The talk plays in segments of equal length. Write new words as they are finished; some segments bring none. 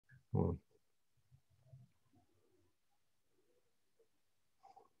Hmm.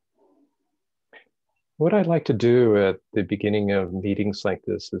 What I'd like to do at the beginning of meetings like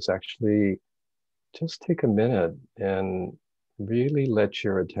this is actually just take a minute and really let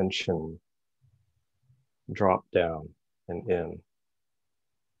your attention drop down and in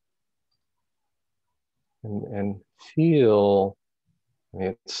and feel. I mean,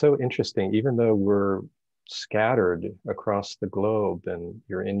 it's so interesting, even though we're scattered across the globe and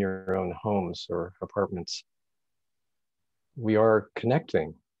you're in your own homes or apartments, we are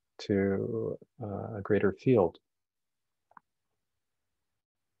connecting to a greater field.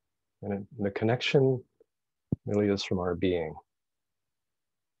 And the connection really is from our being,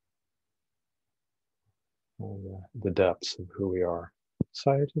 the depths of who we are.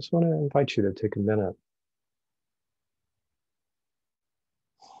 So I just want to invite you to take a minute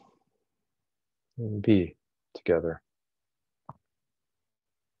and be together.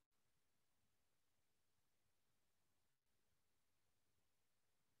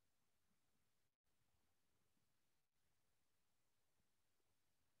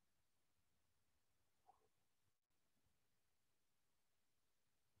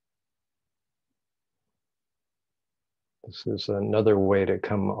 This is another way to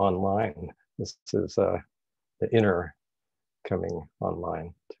come online. This is the inner coming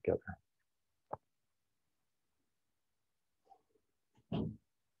online together.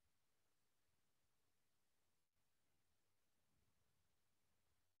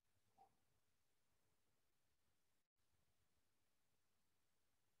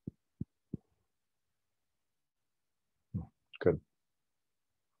 Good.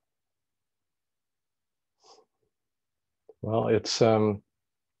 Well, it's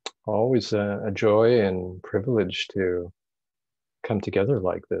always a joy and privilege to come together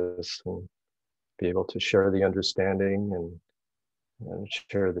like this and be able to share the understanding and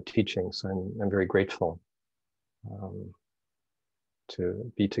share the teachings. I'm very grateful um,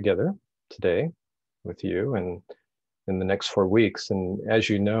 to be together today with you and in the next 4 weeks. And as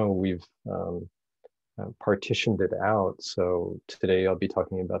you know, we've partitioned it out. So today I'll be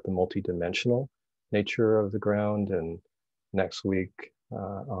talking about the multidimensional nature of the ground, and next week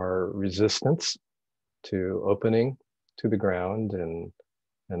our resistance to opening to the ground, and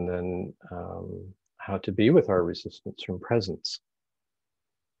then how to be with our resistance from presence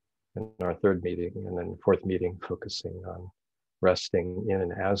in our third meeting, and then fourth meeting focusing on resting in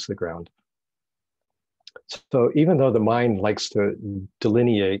and as the ground. So even though the mind likes to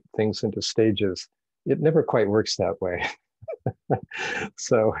delineate things into stages, it never quite works that way.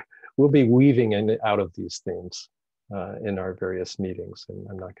 So we'll be weaving in and out of these themes in our various meetings, and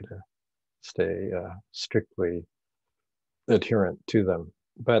I'm not going to stay strictly adherent to them.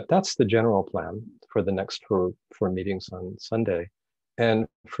 But that's the general plan for the next four meetings on Sunday. And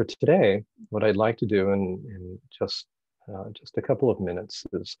for today, what I'd like to do in just a couple of minutes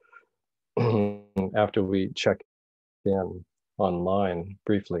is after we check in online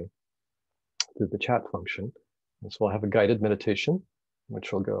briefly through the chat function, so we'll have a guided meditation,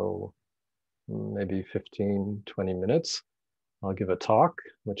 which will go maybe 15, 20 minutes. I'll give a talk,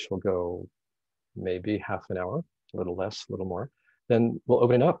 which will go maybe half an hour, a little less, a little more. Then we'll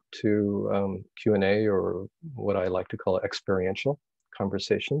open it up to Q&A, or what I like to call experiential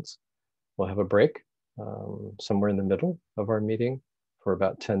conversations. We'll have a break somewhere in the middle of our meeting for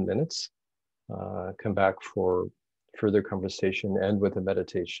about 10 minutes. Come back for further conversation and with a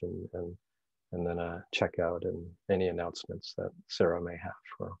meditation, and then check out and any announcements that Sarah may have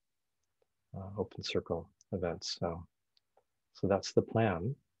for open circle events. So that's the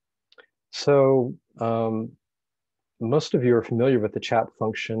plan. So most of you are familiar with the chat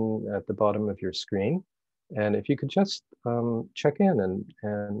function at the bottom of your screen. And if you could just check in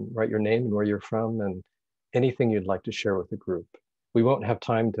and write your name and where you're from and anything you'd like to share with the group. We won't have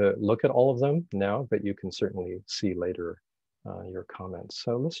time to look at all of them now, but you can certainly see later your comments.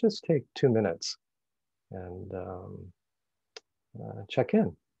 So let's just take 2 minutes and check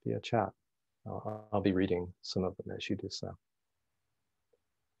in via chat. I'll be reading some of them as you do so.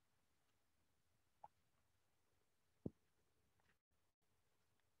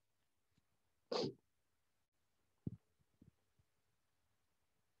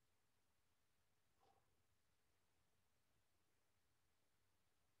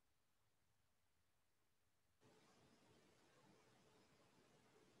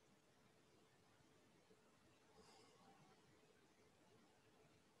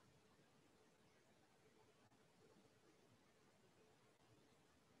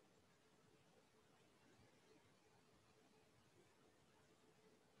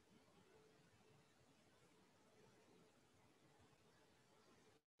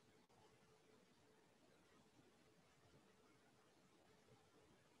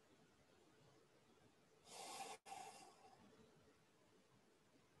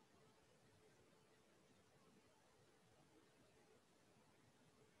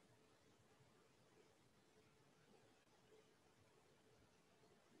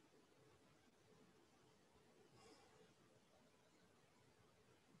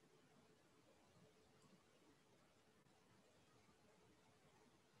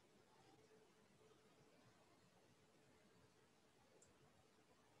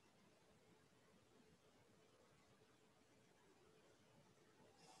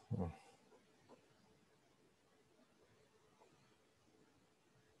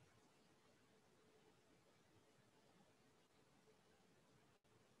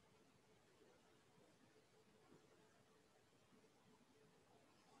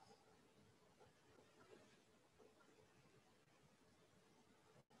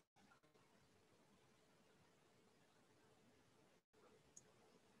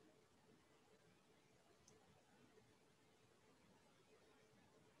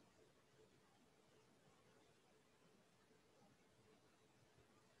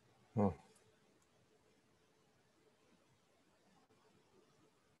 Hmm.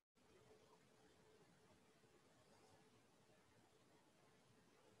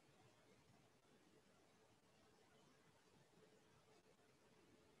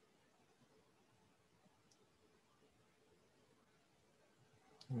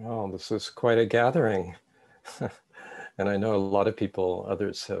 Well, this is quite a gathering. And I know a lot of people,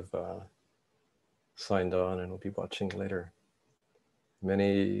 others have signed on and will be watching later.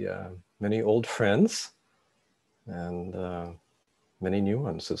 Many old friends and many new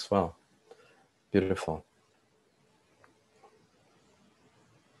ones as well. Beautiful.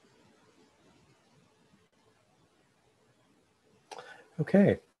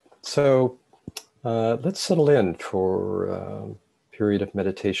 Okay, so let's settle in for a period of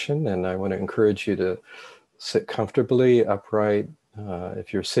meditation, and I want to encourage you to sit comfortably upright.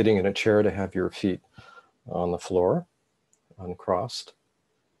 If you're sitting in a chair, to have your feet on the floor, uncrossed.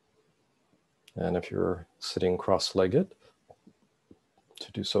 And if you're sitting cross-legged,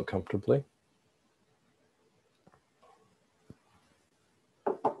 to do so comfortably.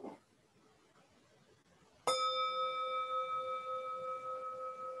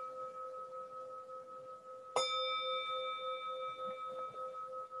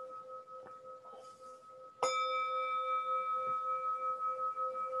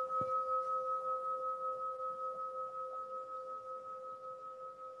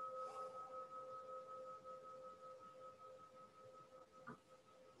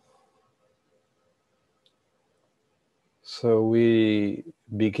 So we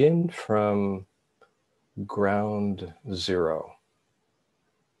begin from ground zero,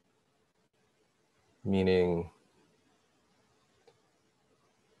 meaning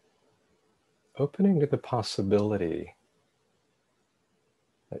opening to the possibility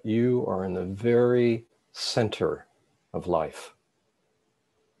that you are in the very center of life,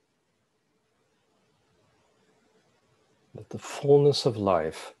 that the fullness of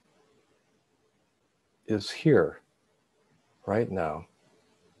life is here, right now,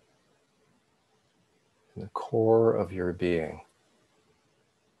 in the core of your being.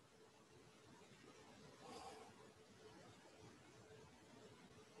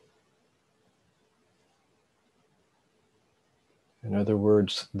 In other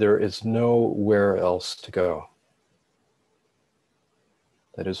words, there is nowhere else to go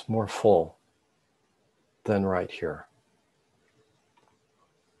that is more full than right here.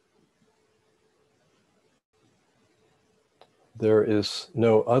 There is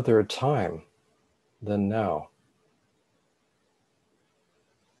no other time than now.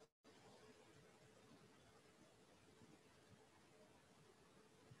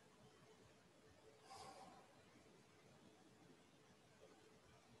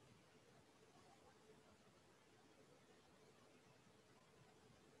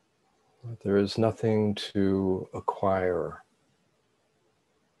 There is nothing to acquire,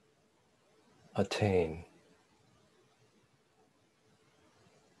 attain,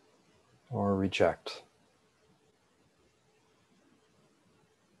 or reject.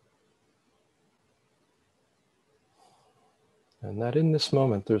 And that in this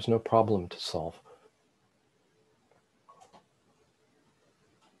moment, there's no problem to solve.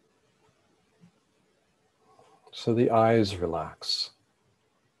 So the eyes relax.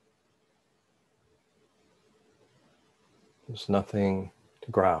 There's nothing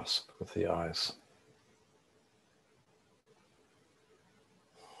to grasp with the eyes.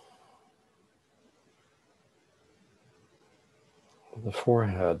 The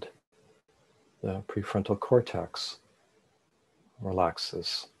forehead, the prefrontal cortex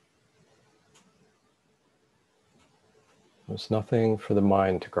relaxes. There's nothing for the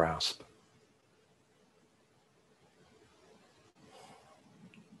mind to grasp.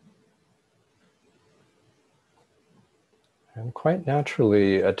 And quite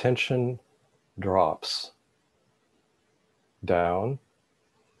naturally, attention drops down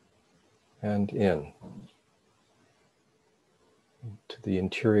and in to the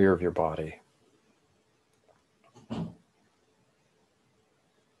interior of your body.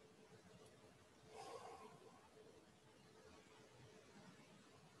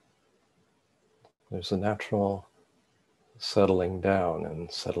 There's a natural settling down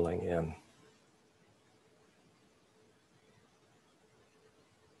and settling in.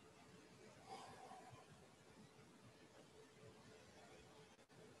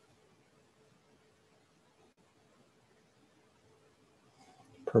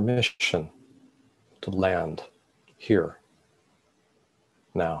 Permission to land here,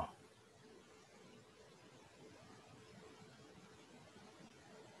 now.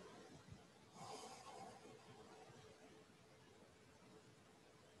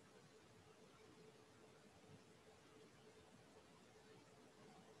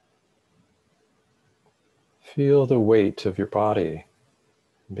 Feel the weight of your body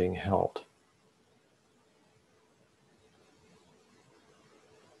being held.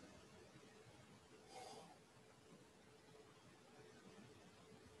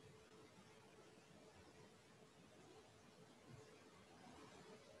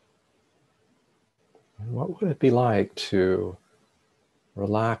 And what would it be like to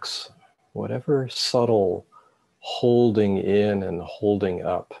relax whatever subtle holding in and holding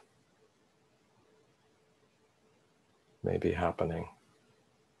up may be happening?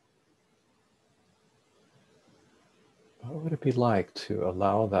 What would it be like to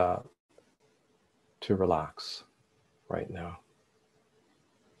allow that to relax right now?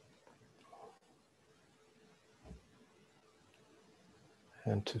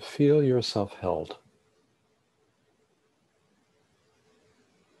 And to feel yourself held.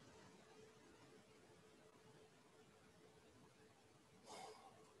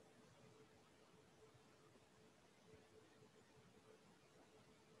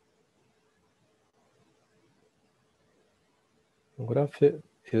 What if it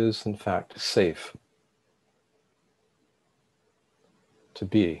is, in fact, safe to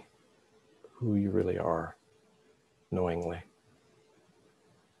be who you really are, knowingly?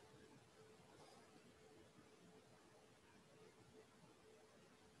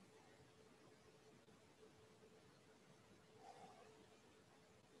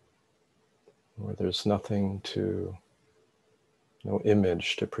 Where there's nothing to, no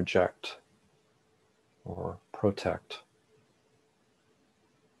image to project or protect.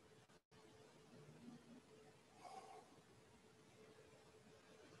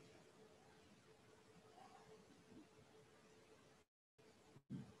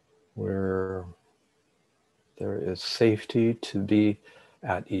 Where there is safety to be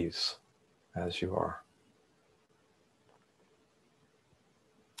at ease as you are,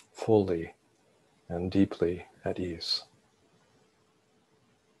 fully and deeply at ease.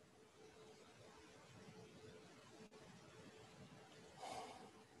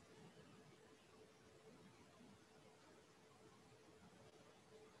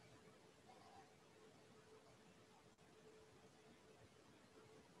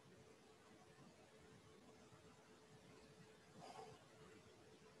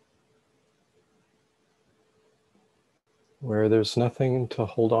 Where there's nothing to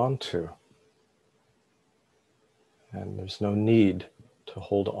hold on to, and there's no need to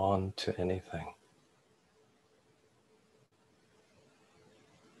hold on to anything.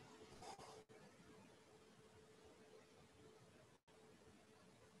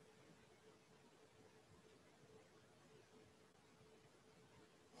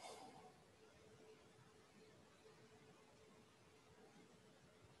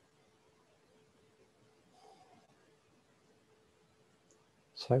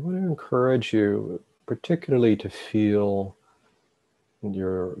 So I want to encourage you particularly to feel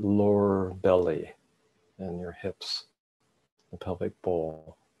your lower belly and your hips, the pelvic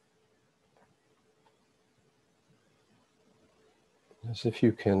bowl, as if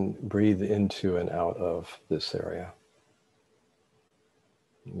you can breathe into and out of this area.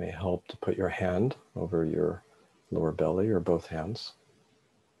 It may help to put your hand over your lower belly or both hands,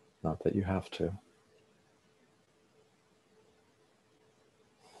 not that you have to.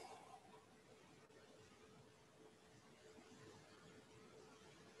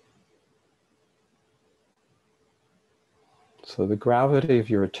 So the gravity of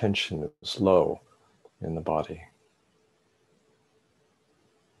your attention is low in the body.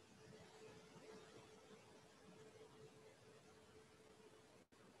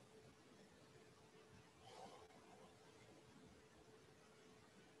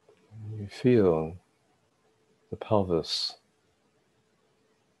 You feel the pelvis,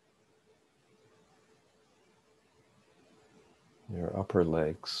 your upper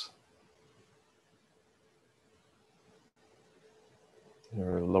legs,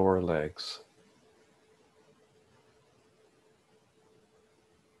 your lower legs,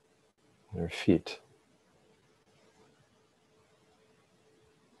 your feet,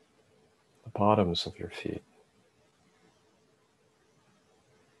 the bottoms of your feet.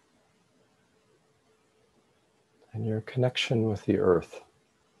 And your connection with the earth.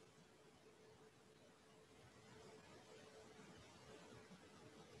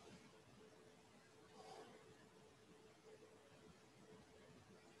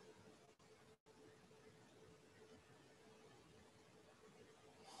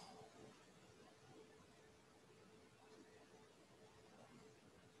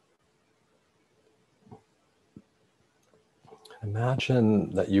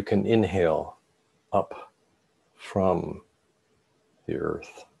 Imagine that you can inhale up from the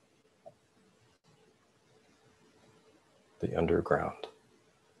earth. the underground.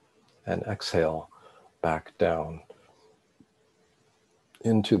 And exhale back down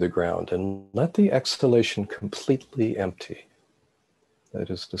into the ground, and let the exhalation completely empty. That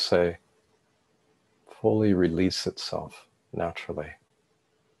is to say, fully release itself naturally.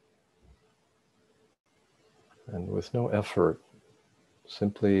 And with no effort,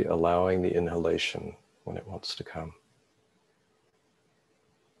 simply allowing the inhalation when it wants to come.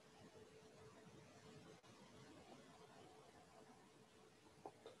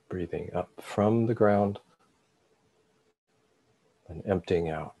 Breathing up from the ground and emptying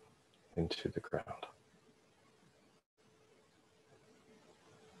out into the ground.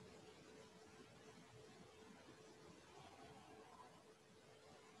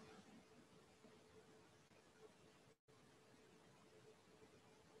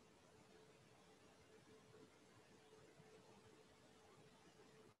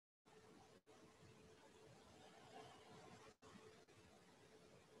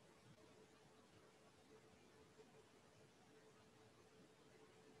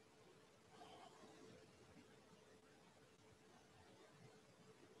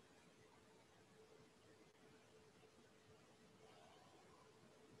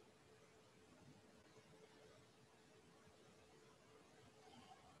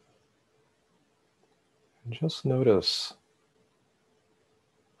 And just notice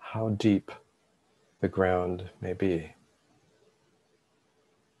how deep the ground may be.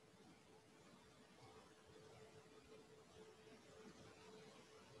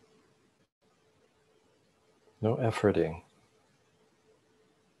 No efforting.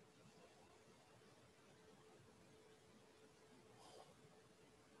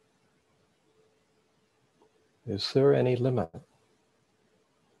 Is there any limit?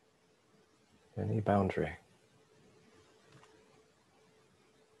 Any boundary?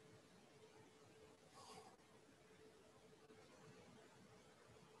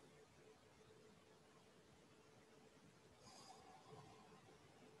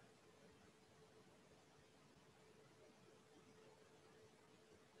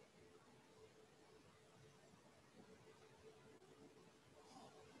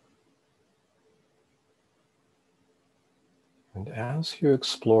 And as you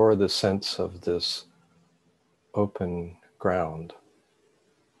explore the sense of this open ground,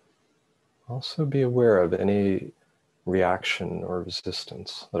 also be aware of any reaction or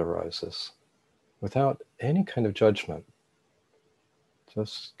resistance that arises without any kind of judgment,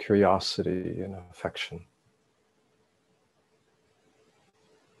 just curiosity and affection.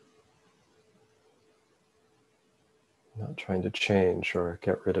 Not trying to change or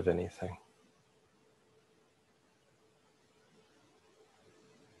get rid of anything.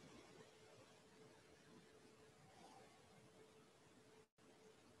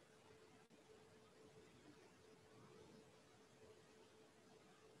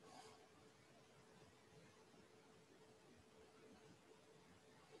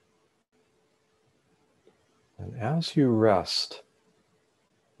 And as you rest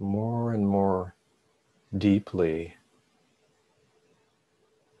more and more deeply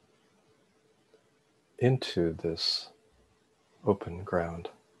into this open ground,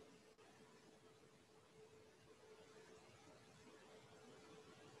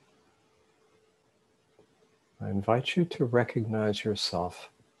 I invite you to recognize yourself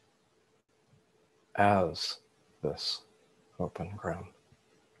as this open ground.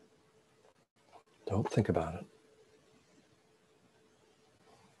 Don't think about it.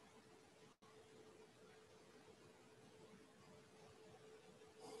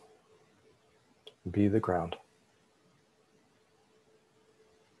 Be the ground.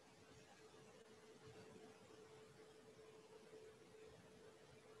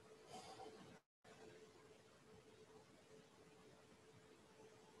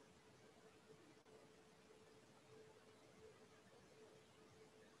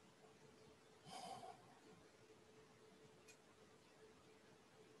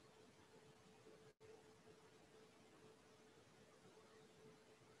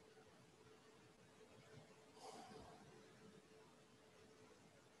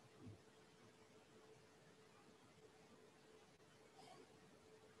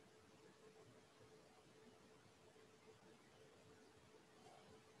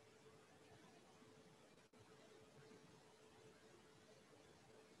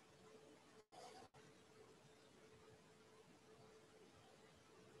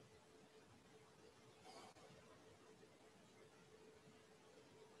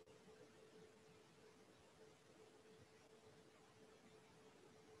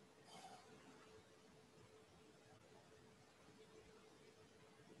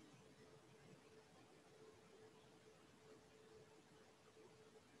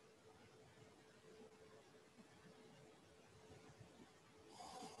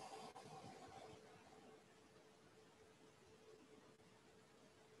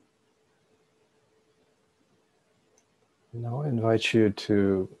 Now I invite you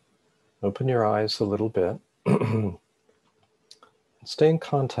to open your eyes a little bit and stay in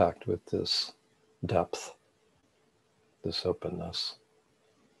contact with this depth, this openness.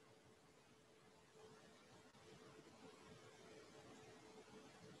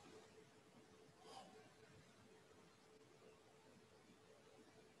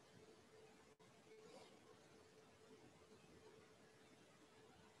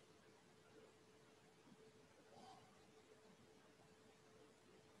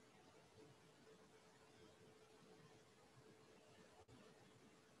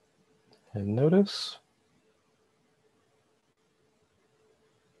 And notice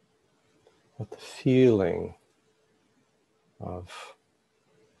what the feeling of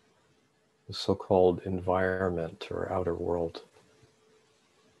the so-called environment or outer world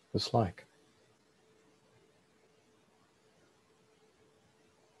is like.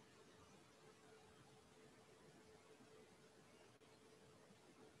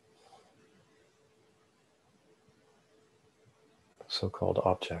 So-called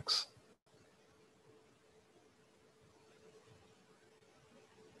objects.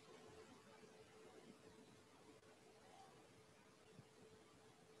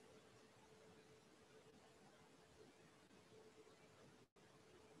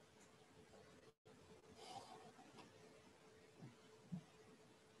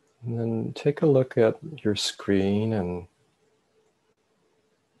 And then take a look at your screen and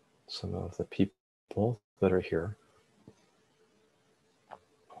some of the people that are here.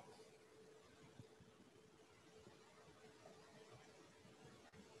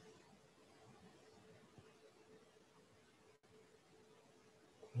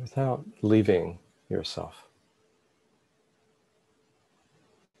 Without leaving yourself.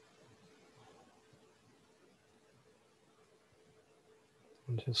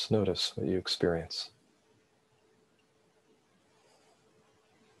 And just notice what you experience.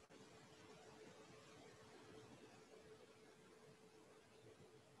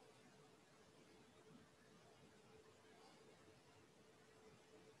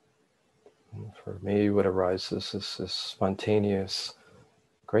 And for me, what arises is this spontaneous,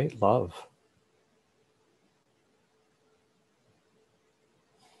 great love.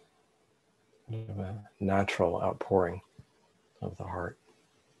 A natural outpouring of the heart.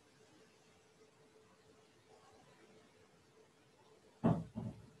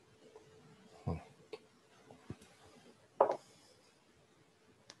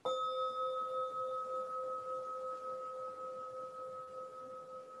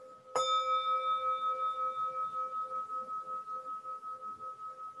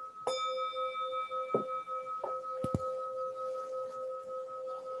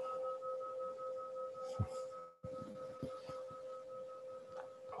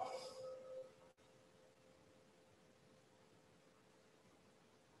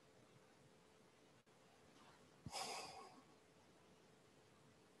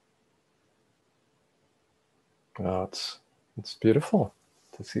 Oh, it's beautiful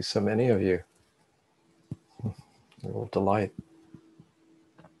to see so many of you. A real delight.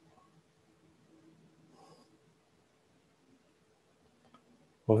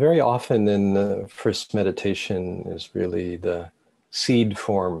 Well, very often in the first meditation is really the seed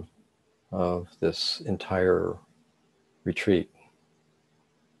form of this entire retreat.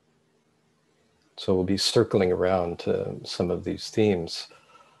 So we'll be circling around to some of these themes,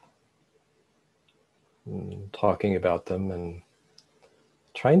 and talking about them and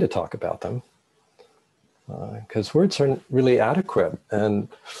trying to talk about them, because words aren't really adequate. And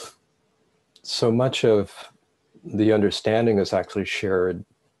so much of the understanding is actually shared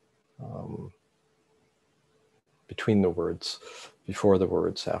between the words, before the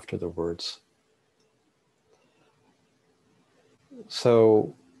words, after the words.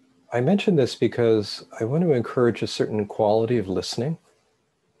 So I mention this because I want to encourage a certain quality of listening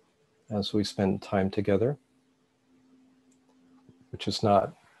as we spend time together, which is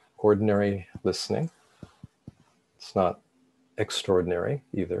not ordinary listening. It's not extraordinary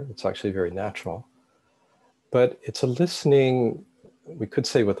either. It's actually very natural. But it's a listening, we could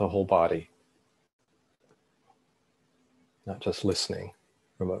say, with the whole body. Not just listening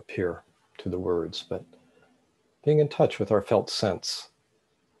from up here to the words, but being in touch with our felt sense.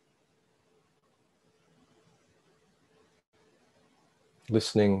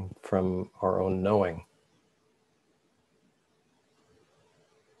 Listening from our own knowing.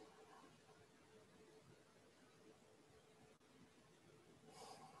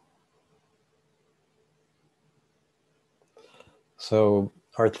 So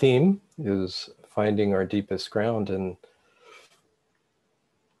our theme is finding our deepest ground, and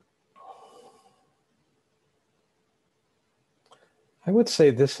I would say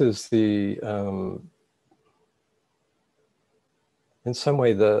this is the, in some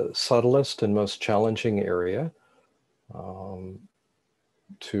way, the subtlest and most challenging area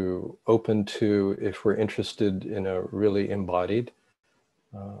to open to if we're interested in a really embodied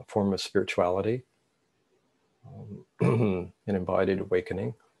form of spirituality, an embodied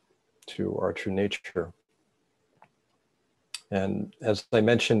awakening to our true nature. And as I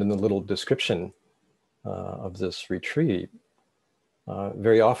mentioned in the little description of this retreat,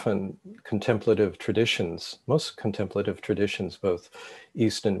 very often contemplative traditions, most contemplative traditions, both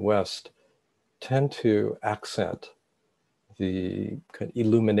East and West, tend to accent the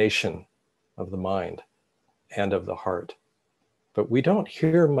illumination of the mind and of the heart. But we don't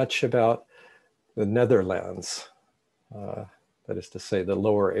hear much about the netherlands, that is to say, the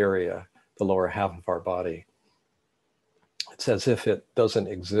lower area, the lower half of our body. It's as if it doesn't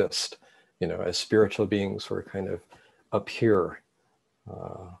exist. You know, as spiritual beings, we're kind of up here.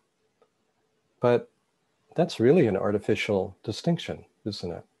 But that's really an artificial distinction,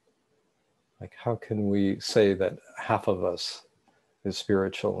 isn't it? Like, how can we say that half of us is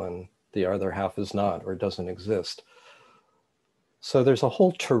spiritual and the other half is not or doesn't exist? So there's a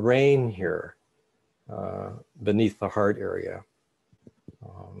whole terrain here beneath the heart area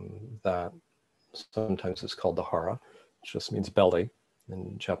that sometimes is called the hara, which just means belly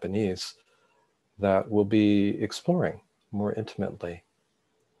in Japanese, that we'll be exploring more intimately.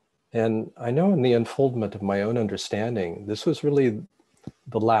 And I know in the unfoldment of my own understanding, this was really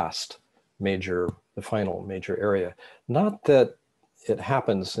the last major, the final major area. Not that it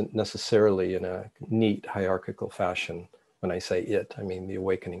happens necessarily in a neat hierarchical fashion. When I say it, I mean the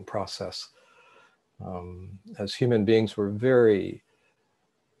awakening process. As human beings, we're very,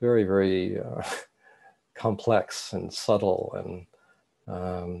 very, very complex and subtle,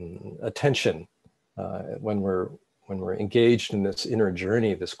 and attention when we're engaged in this inner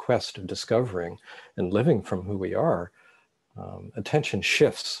journey, this quest of discovering and living from who we are, attention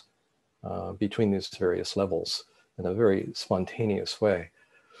shifts between these various levels in a very spontaneous way.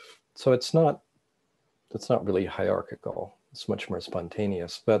 So it's not really hierarchical. It's much more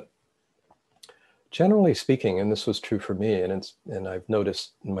spontaneous. But generally speaking, and this was true for me, and I've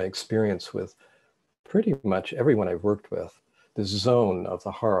noticed in my experience with pretty much everyone I've worked with, this zone of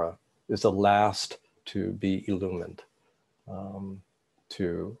the hara is the last to be illumined,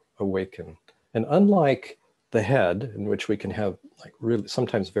 to awaken. And unlike the head, in which we can have like really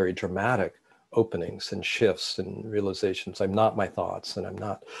sometimes very dramatic openings and shifts and realizations, I'm not my thoughts and I'm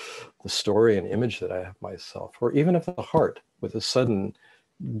not the story and image that I have myself, or even of the heart with a sudden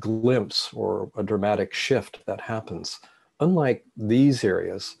glimpse or a dramatic shift that happens. Unlike these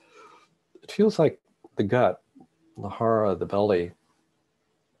areas, it feels like the gut, the hara, the belly,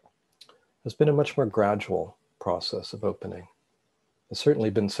 has been a much more gradual process of opening. It's certainly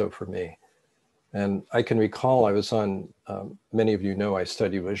been so for me. And I can recall I was on, many of you know I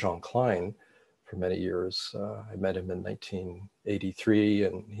studied with Jean Klein for many years. I met him in 1983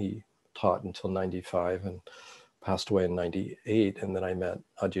 and he taught until 95 and passed away in 98. And then I met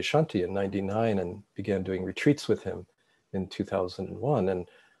Adyashanti in 99 and began doing retreats with him in 2001. And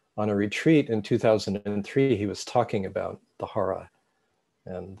on a retreat in 2003, he was talking about the hara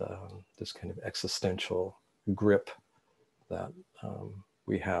and this kind of existential grip that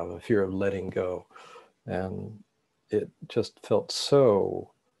we have, a fear of letting go. And it just felt so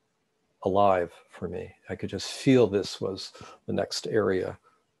alive for me. I could just feel this was the next area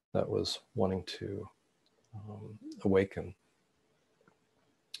that was wanting to awaken.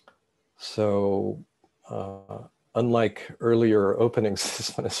 So unlike earlier openings,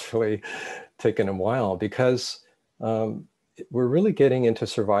 this one has really taken a while because we're really getting into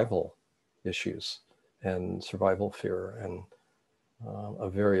survival issues and survival fear and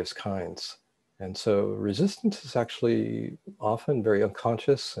of various kinds. And so resistance is actually often very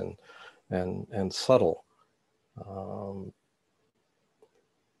unconscious and subtle.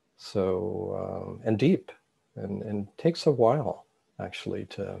 And deep, and takes a while actually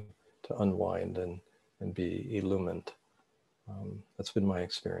to unwind and be illumined. That's been my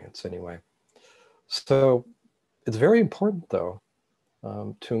experience anyway. So it's very important though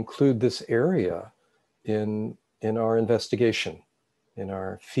to include this area in our investigation, in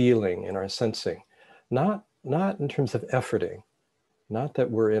our feeling, in our sensing, not in terms of efforting, not that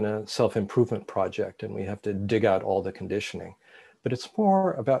we're in a self-improvement project and we have to dig out all the conditioning, but it's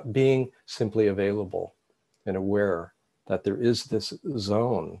more about being simply available and aware that there is this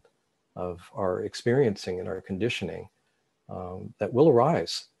zone of our experiencing and our conditioning that will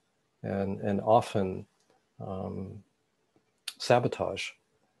arise and often sabotage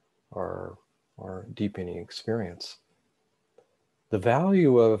our deepening experience. the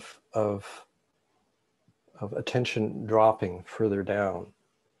value of attention dropping further down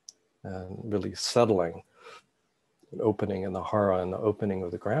and really settling, an opening in the hara and the opening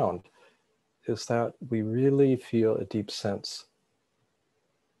of the ground, is that we really feel a deep sense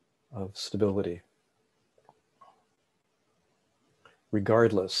of stability,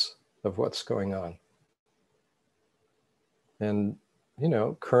 regardless of what's going on. And, you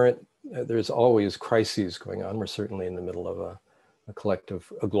know, there's always crises going on. We're certainly in the middle of a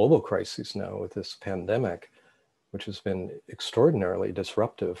global crisis now with this pandemic, which has been extraordinarily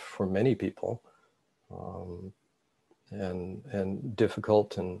disruptive for many people, and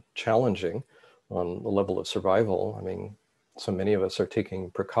difficult and challenging on the level of survival. I mean, so many of us are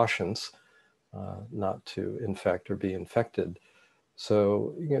taking precautions not to infect or be infected.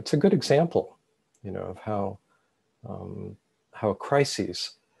 So, you know, it's a good example, you know, of how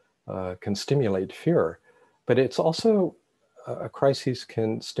crises can stimulate fear, but it's also a crisis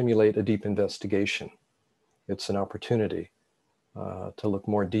can stimulate a deep investigation. It's an opportunity to look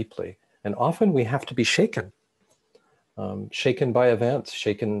more deeply. And often we have to be shaken, shaken by events,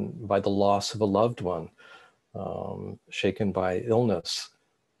 shaken by the loss of a loved one, shaken by illness,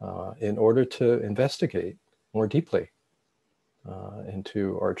 in order to investigate more deeply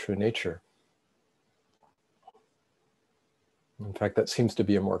into our true nature. In fact, that seems to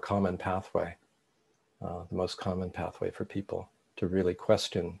be a more common pathway, the most common pathway for people to really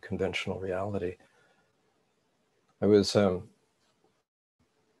question conventional reality. I was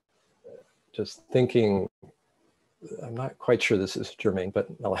just thinking, I'm not quite sure this is germane, but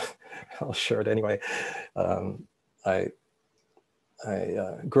I'll share it anyway. I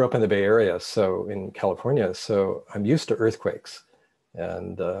grew up in the Bay Area, so in California, so I'm used to earthquakes.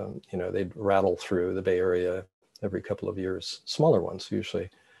 And, you know, they'd rattle through the Bay Area every couple of years, smaller ones usually.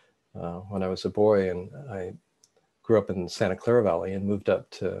 When I was a boy, and I grew up in Santa Clara Valley and moved up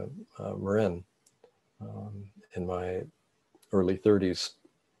to Marin in my early 30s.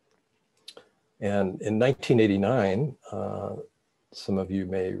 And in 1989, some of you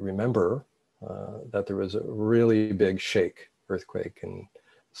may remember that there was a really big earthquake in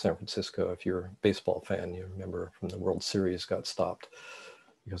San Francisco. If you're a baseball fan, you remember from the World Series got stopped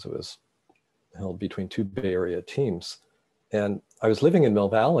because it was held between two Bay Area teams. And I was living in Mill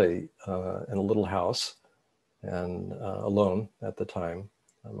Valley in a little house, and alone at the time.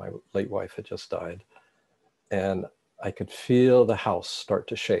 My late wife had just died. And I could feel the house start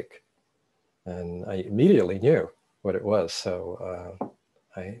to shake. And I immediately knew what it was. So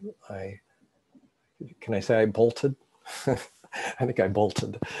can I say I bolted? I think I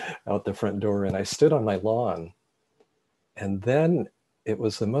bolted out the front door, and I stood on my lawn. And then it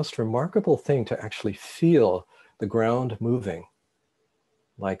was the most remarkable thing to actually feel the ground moving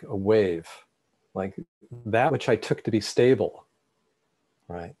like a wave, like that which I took to be stable,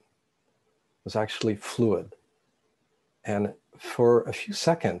 right, was actually fluid. And for a few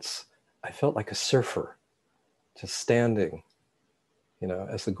seconds, I felt like a surfer, just standing, you know,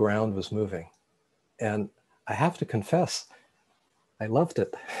 as the ground was moving. And I have to confess, I loved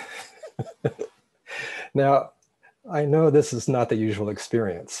it. Now, I know this is not the usual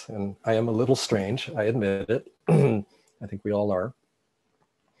experience, and I am a little strange, I admit it. I think we all are.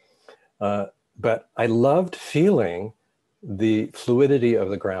 But I loved feeling the fluidity of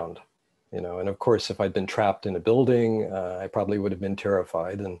the ground, you know, and of course, if I'd been trapped in a building, I probably would have been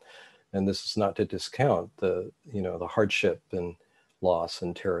terrified. And this is not to discount the, you know, the hardship and loss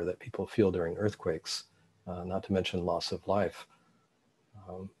and terror that people feel during earthquakes, not to mention loss of life.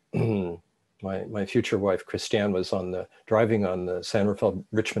 My future wife, Christiane, was driving on the San Rafael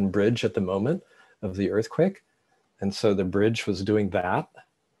Richmond Bridge at the moment of the earthquake. And so the bridge was doing that,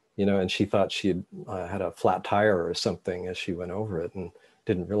 you know, and she thought she had a flat tire or something as she went over it, and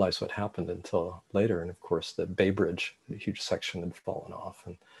didn't realize what happened until later. And of course, the Bay Bridge, a huge section had fallen off.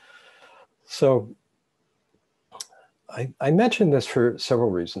 And so I mentioned this for several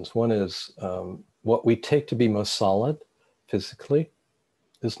reasons. One is what we take to be most solid physically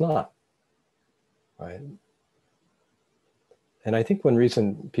is not, right? And I think one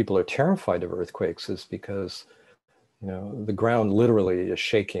reason people are terrified of earthquakes is because, you know, the ground literally is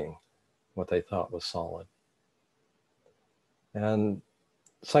shaking what they thought was solid. And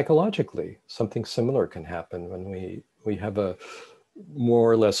psychologically, something similar can happen when we have a more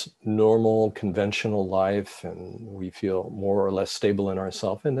or less normal, conventional life, and we feel more or less stable in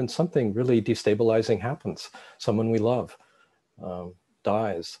ourselves, and then something really destabilizing happens. Someone we love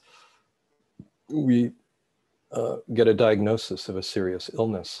dies. We get a diagnosis of a serious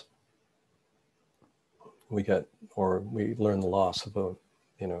illness. We learn the loss of a,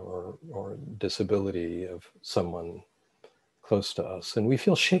 you know, or disability of someone close to us, and we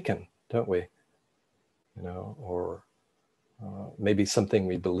feel shaken, don't we? Or maybe something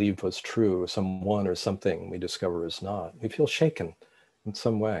we believed was true, someone or something we discover is not. We feel shaken in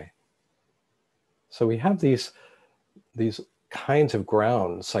some way. So we have these kinds of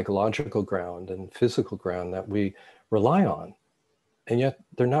ground, psychological ground and physical ground that we rely on, and yet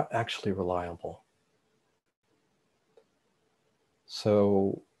they're not actually reliable.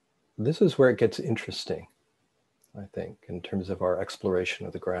 So this is where it gets interesting, I think, in terms of our exploration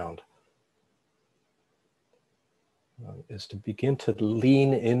of the ground, is to begin to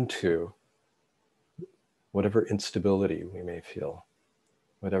lean into whatever instability we may feel,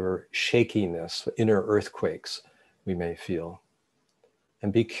 whatever shakiness, inner earthquakes we may feel,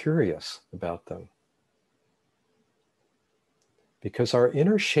 and be curious about them. Because our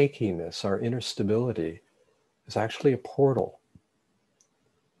inner shakiness, our inner stability is actually a portal,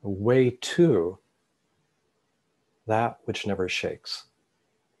 a way to that which never shakes,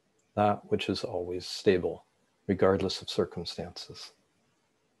 that which is always stable, regardless of circumstances.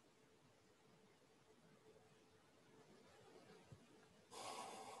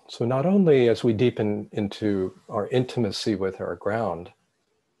 So not only as we deepen into our intimacy with our ground,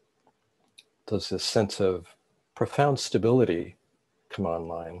 does this sense of profound stability come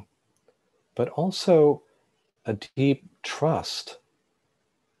online, but also a deep trust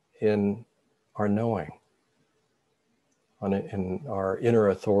in our knowing, in our inner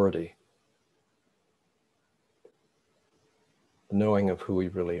authority, the knowing of who we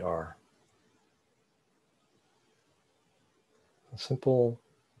really are. A simple,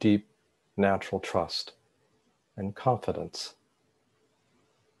 deep, natural trust and confidence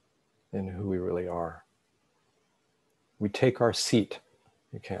in who we really are. We take our seat.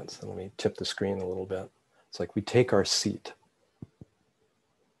 You can't, so let me tip the screen a little bit. It's like we take our seat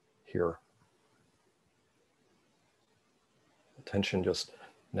here. Attention just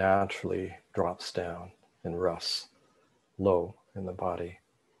naturally drops down and rests low in the body.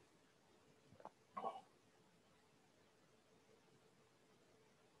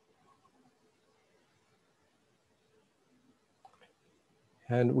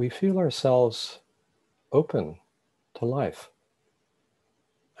 And we feel ourselves open to life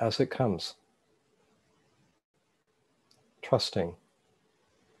as it comes, trusting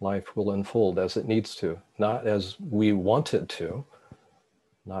life will unfold as it needs to, not as we want it to,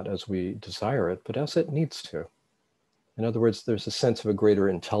 not as we desire it, but as it needs to. In other words, there's a sense of a greater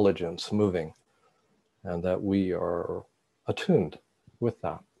intelligence moving, and that we are attuned with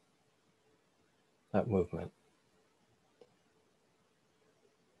that movement.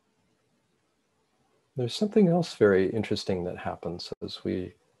 There's something else very interesting that happens as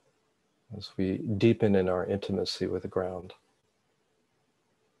we deepen in our intimacy with the ground,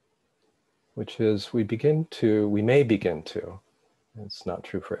 which is we may begin to, it's not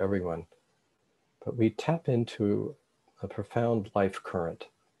true for everyone, but we tap into a profound life current.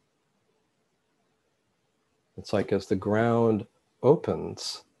 It's like as the ground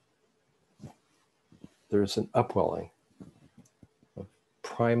opens, there's an upwelling of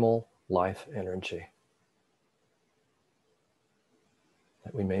primal life energy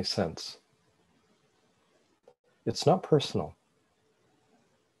that we may sense. It's not personal.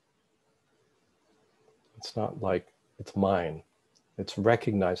 It's not like it's mine. It's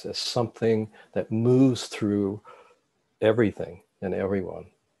recognized as something that moves through everything and everyone.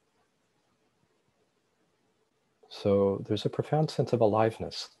 So there's a profound sense of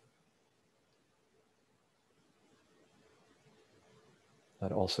aliveness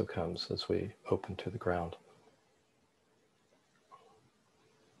that also comes as we open to the ground.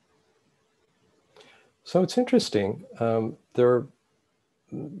 So it's interesting. I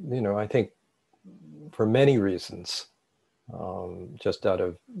think for many reasons, just out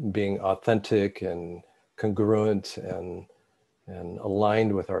of being authentic and congruent and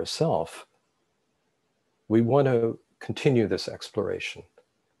aligned with ourself, we want to continue this exploration,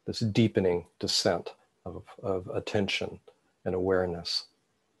 this deepening descent of attention and awareness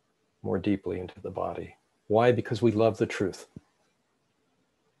more deeply into the body. Why? Because we love the truth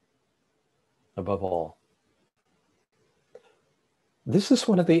above all. This is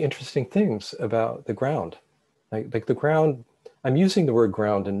one of the interesting things about the ground. Like the ground, I'm using the word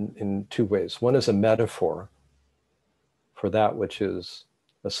ground in two ways. One is a metaphor for that which is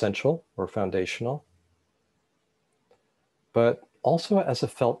essential or foundational, but also as a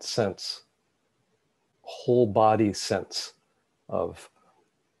felt sense, whole body sense of,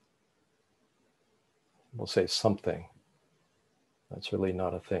 we'll say, something that's really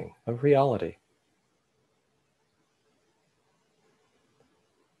not a thing, of reality.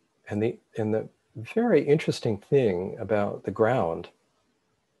 And very interesting thing about the ground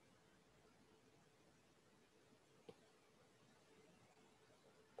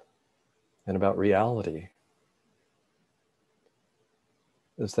and about reality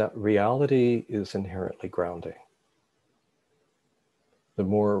is that reality is inherently grounding. The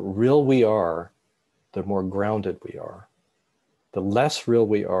more real we are, the more grounded we are. The less real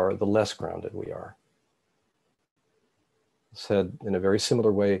we are, the less grounded we are. Said in a very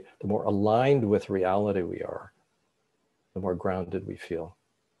similar way, the more aligned with reality we are, the more grounded we feel.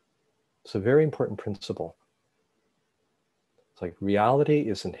 It's a very important principle. It's like reality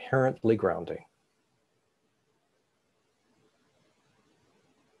is inherently grounding.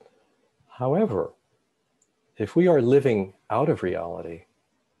 However, if we are living out of reality,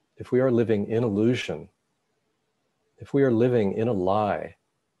 if we are living in illusion, if we are living in a lie,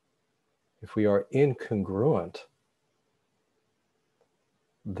 if we are incongruent,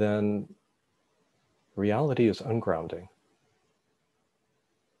 then reality is ungrounding.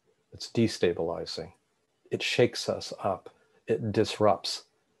 It's destabilizing. It shakes us up. It disrupts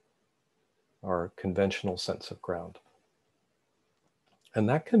our conventional sense of ground. And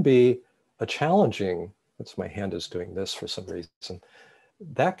that can be a challenging, that's my hand is doing this for some reason,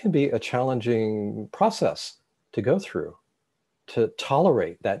 that can be a challenging process to go through, to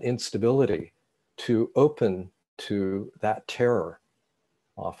tolerate that instability, to open to that terror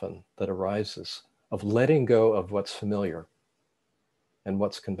often that arises of letting go of what's familiar and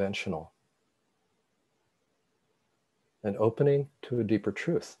what's conventional and opening to a deeper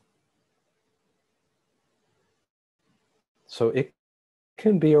truth. So it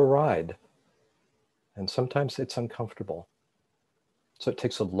can be a ride, and sometimes it's uncomfortable. So it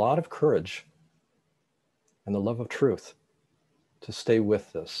takes a lot of courage and the love of truth to stay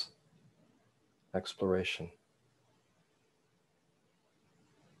with this exploration.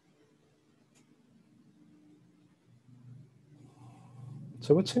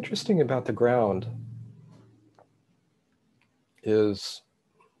 So what's interesting about the ground is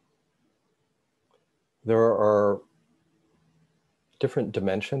there are different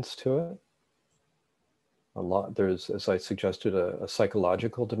dimensions to it. There's, as I suggested, a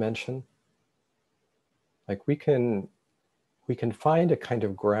psychological dimension. Like we can find a kind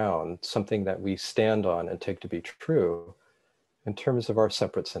of ground, something that we stand on and take to be true in terms of our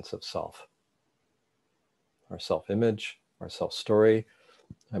separate sense of self, our self-image, our self-story.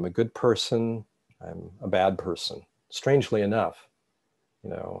 I'm a good person, I'm a bad person. Strangely enough,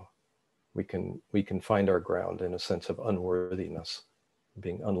 we can find our ground in a sense of unworthiness,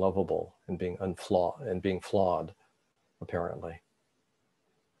 being unlovable and being flawed, apparently.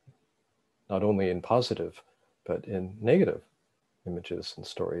 Not only in positive, but in negative images and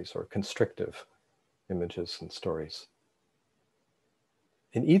stories, or constrictive images and stories.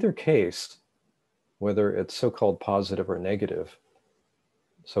 In either case, whether it's so-called positive or negative,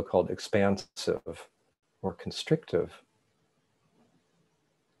 so-called expansive or constrictive,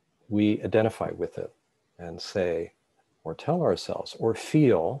 we identify with it and say, or tell ourselves, or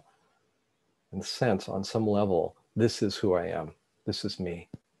feel and sense on some level, this is who I am, this is me.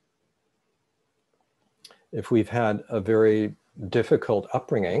 If we've had a very difficult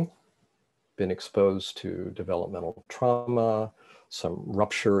upbringing, been exposed to developmental trauma, some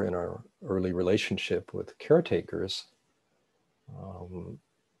rupture in our early relationship with caretakers,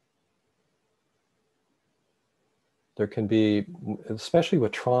 there can be, especially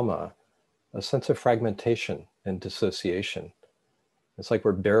with trauma, a sense of fragmentation and dissociation. It's like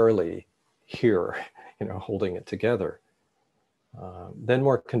we're barely here, holding it together. Then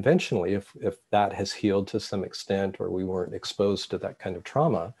more conventionally, if that has healed to some extent, or we weren't exposed to that kind of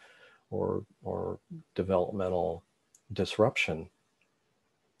trauma or developmental disruption,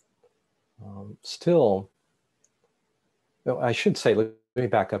 still, I should say, let me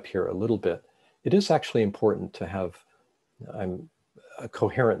back up here a little bit. It is actually important to have a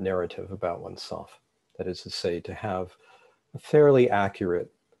coherent narrative about oneself. That is to say, to have a fairly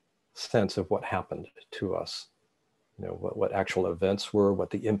accurate sense of what happened to us. What actual events were, what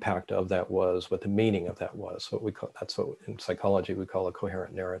the impact of that was, what the meaning of that was. That's what in psychology we call a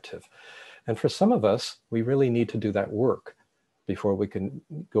coherent narrative. And for some of us, we really need to do that work before we can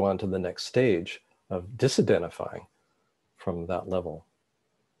go on to the next stage of disidentifying from that level.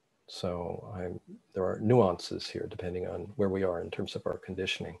 So there are nuances here depending on where we are in terms of our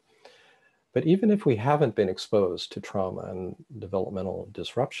conditioning. But even if we haven't been exposed to trauma and developmental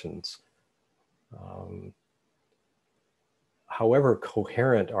disruptions, however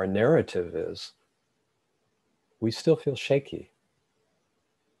coherent our narrative is, we still feel shaky.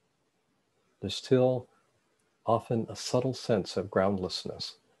 There's still often a subtle sense of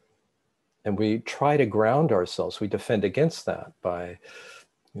groundlessness And we try to ground ourselves. We defend against that by,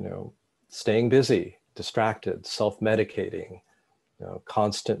 staying busy, distracted, self-medicating,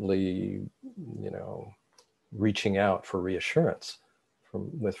 constantly, reaching out for reassurance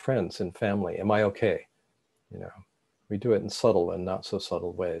with friends and family. Am I okay? We do it in subtle and not so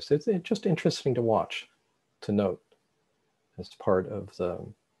subtle ways. It's just interesting to watch, to note as part of the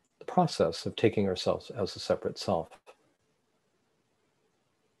process of taking ourselves as a separate self.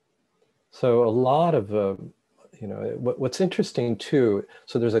 So a lot of, what's interesting too,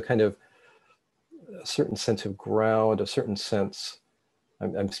 so there's a kind of a certain sense of ground, a certain sense,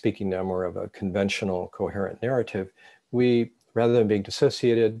 I'm speaking now more of a conventional coherent narrative. We, rather than being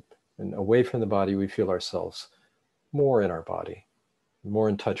dissociated and away from the body, we feel ourselves more in our body, more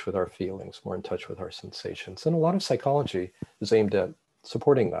in touch with our feelings, more in touch with our sensations. And a lot of psychology is aimed at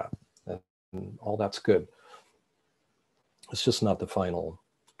supporting that. And all that's good. It's just not the final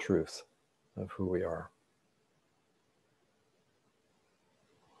truth of who we are.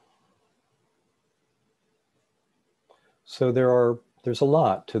 So there's a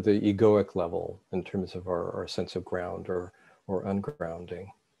lot to the egoic level in terms of our sense of ground or ungrounding.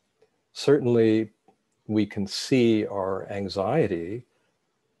 Certainly, we can see our anxiety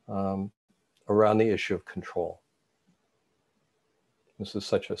around the issue of control. This is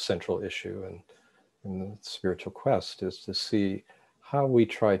such a central issue in the spiritual quest, is to see how we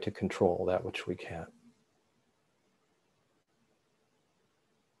try to control that which we can't.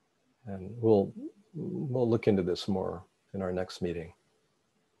 And we'll look into this more in our next meeting.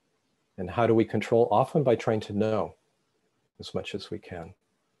 And how do we control? Often by trying to know as much as we can,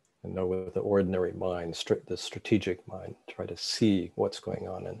 and know with the ordinary mind, the strategic mind, try to see what's going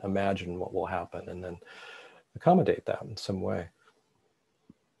on and imagine what will happen, and then accommodate that in some way.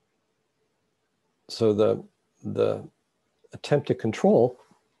 So the attempt to control,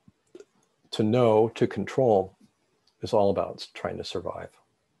 to know, to control, is all about trying to survive.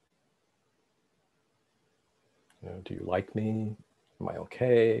 Do you like me? Am I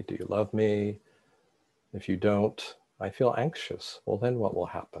okay? Do you love me? If you don't, I feel anxious. Well, then what will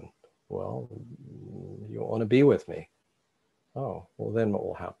happen? Well, you won't want to be with me. Oh, well, then what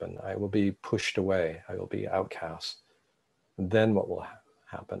will happen? I will be pushed away. I will be outcast. And then what will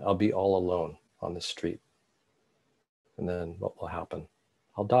happen? I'll be all alone on the street. And then what will happen?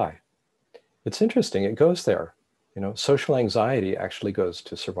 I'll die. It's interesting. It goes there. Social anxiety actually goes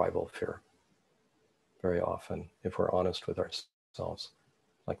to survival fear very often, if we're honest with ourselves,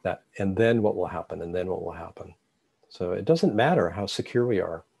 like that. And then what will happen? And then what will happen? So it doesn't matter how secure we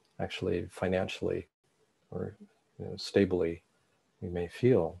are, actually, financially or stably we may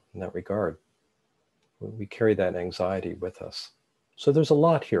feel in that regard. We carry that anxiety with us. So there's a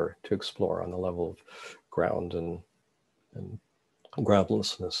lot here to explore on the level of ground and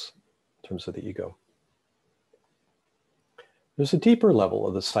groundlessness in terms of the ego. There's a deeper level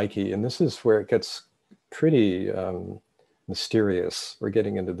of the psyche, and this is where it gets pretty mysterious. We're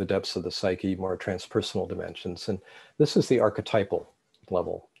getting into the depths of the psyche, more transpersonal dimensions. And this is the archetypal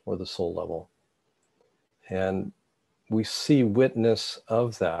level, or the soul level. And we see witness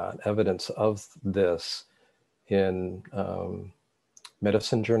of that, evidence of this in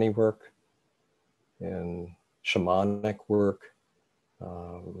medicine journey work, in shamanic work,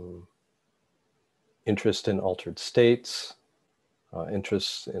 interest in altered states,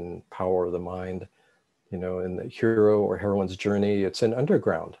 interest in power of the mind. In the hero or heroine's journey, it's an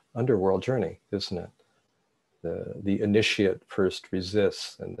underworld journey, isn't it? The initiate first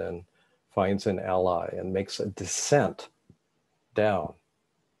resists and then finds an ally and makes a descent down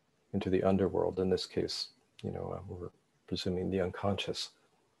into the underworld. In this case, we're presuming the unconscious,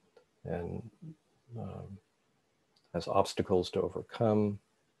 and has obstacles to overcome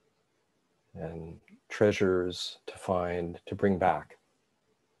and treasures to find, to bring back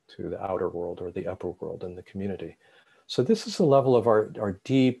to the outer world or the upper world in the community. So this is the level of our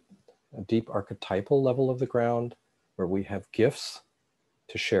deep archetypal level of the ground, where we have gifts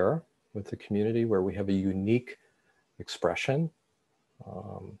to share with the community, where we have a unique expression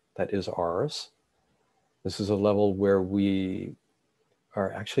that is ours. This is a level where we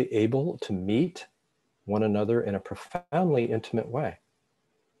are actually able to meet one another in a profoundly intimate way.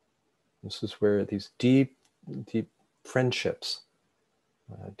 This is where these deep friendships,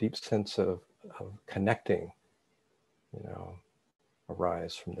 deep sense of connecting,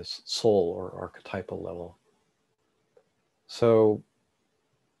 arise from this soul or archetypal level. So,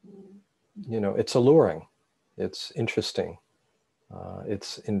 it's alluring, it's interesting,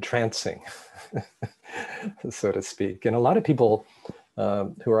 it's entrancing, so to speak. And a lot of people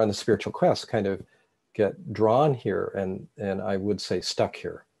who are on the spiritual quest kind of get drawn here and I would say stuck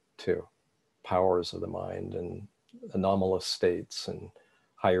here too. powers of the mind and anomalous states and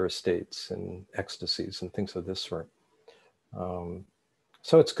higher states and ecstasies and things of this sort.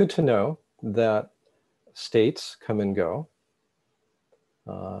 So it's good to know that states come and go,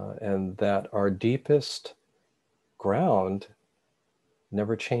 and that our deepest ground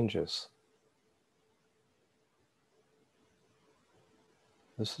never changes.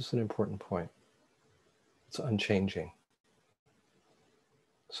 This is an important point. It's unchanging.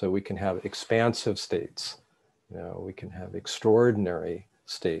 So we can have expansive states, we can have extraordinary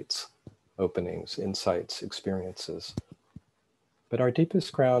states, openings, insights, experiences. But our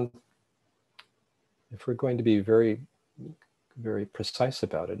deepest ground, if we're going to be very, very precise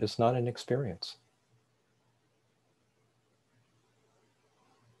about it, is not an experience.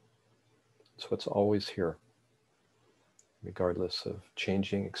 It's what's always here, regardless of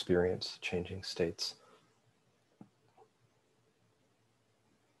changing experience, changing states.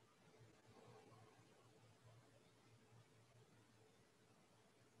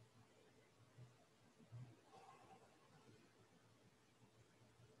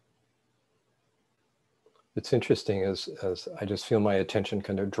 It's interesting as I just feel my attention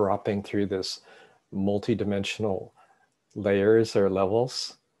kind of dropping through this multidimensional layers or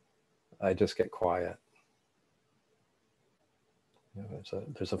levels, I just get quiet.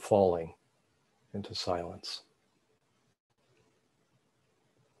 There's a falling into silence.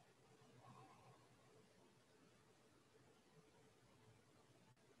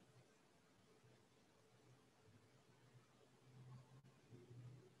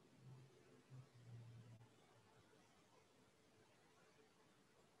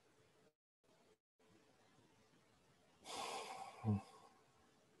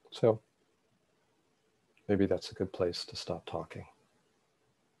 So maybe that's a good place to stop talking.